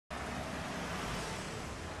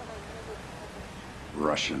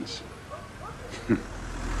Russians.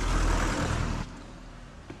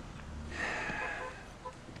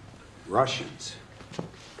 Russians.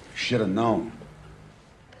 Should have known.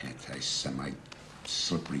 Anti-Semite,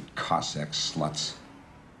 slippery Cossack sluts.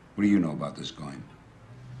 What do you know about this going?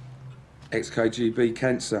 Ex-KGB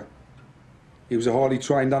cancer. He was a highly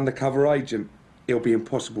trained undercover agent. He'll be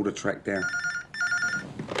impossible to track down.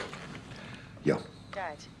 Yo.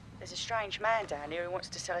 Dad, there's a strange man down here who wants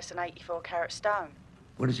to sell us an 84-carat stone.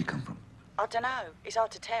 Where does he come from? I don't know. It's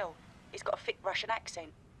hard to tell. He's got a thick Russian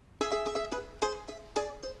accent.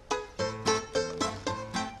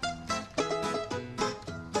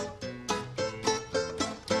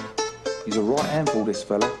 He's a right handful, this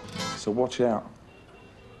fella, so watch out.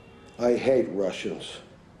 I hate Russians.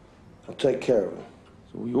 I'll take care of him.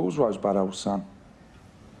 It's all yours, Rosebud, old son.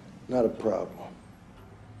 Not a problem.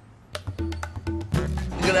 You're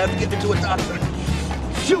gonna have to get me to a doctor.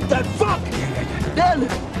 Shoot that fuck! Then,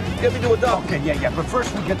 get me to a doctor. Okay, yeah, but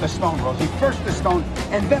first we get the stone, Rosie. First the stone,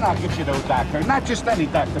 and then I'll get you to a doctor. Not just any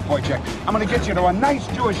doctor, Boychuk. I'm gonna get you to a nice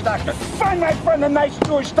Jewish doctor. Find my friend a nice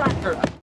Jewish doctor.